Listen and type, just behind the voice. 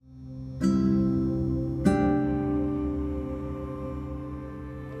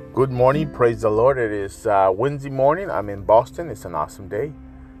Good morning. Praise the Lord. It is Wednesday morning. I'm in Boston. It's an awesome day.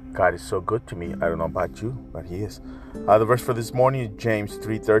 God is so good to me. I don't know about you, but He is. The verse for this morning is James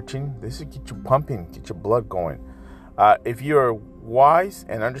 3:13. This is get you pumping, get your blood going. If you're wise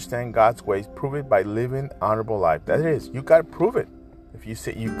and understand God's ways, prove it by living honorable life. That is, you got to prove it. If you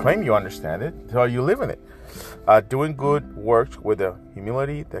say you claim you understand it, so you live in it. Doing good works with a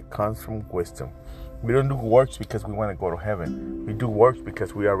humility that comes from wisdom. We don't do works because we want to go to heaven. We do works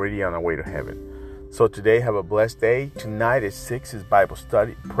because we are already on our way to heaven. So today, have a blessed day. Tonight at 6 is Bible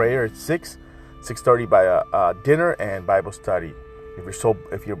study. Prayer at 6:30 by dinner and Bible study.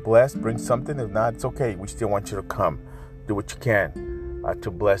 If you're blessed, bring something. If not, it's okay. We still want you to come. Do what you can to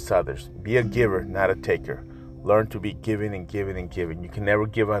bless others. Be a giver, not a taker. Learn to be giving and giving and giving. You can never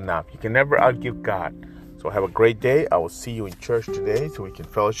give enough. You can never outgive God. So have a great day. I will see you in church today so we can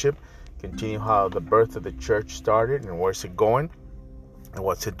fellowship. Continue how the birth of the church started and where's it going and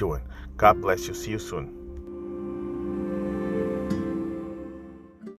what's it doing. God bless you. See you soon.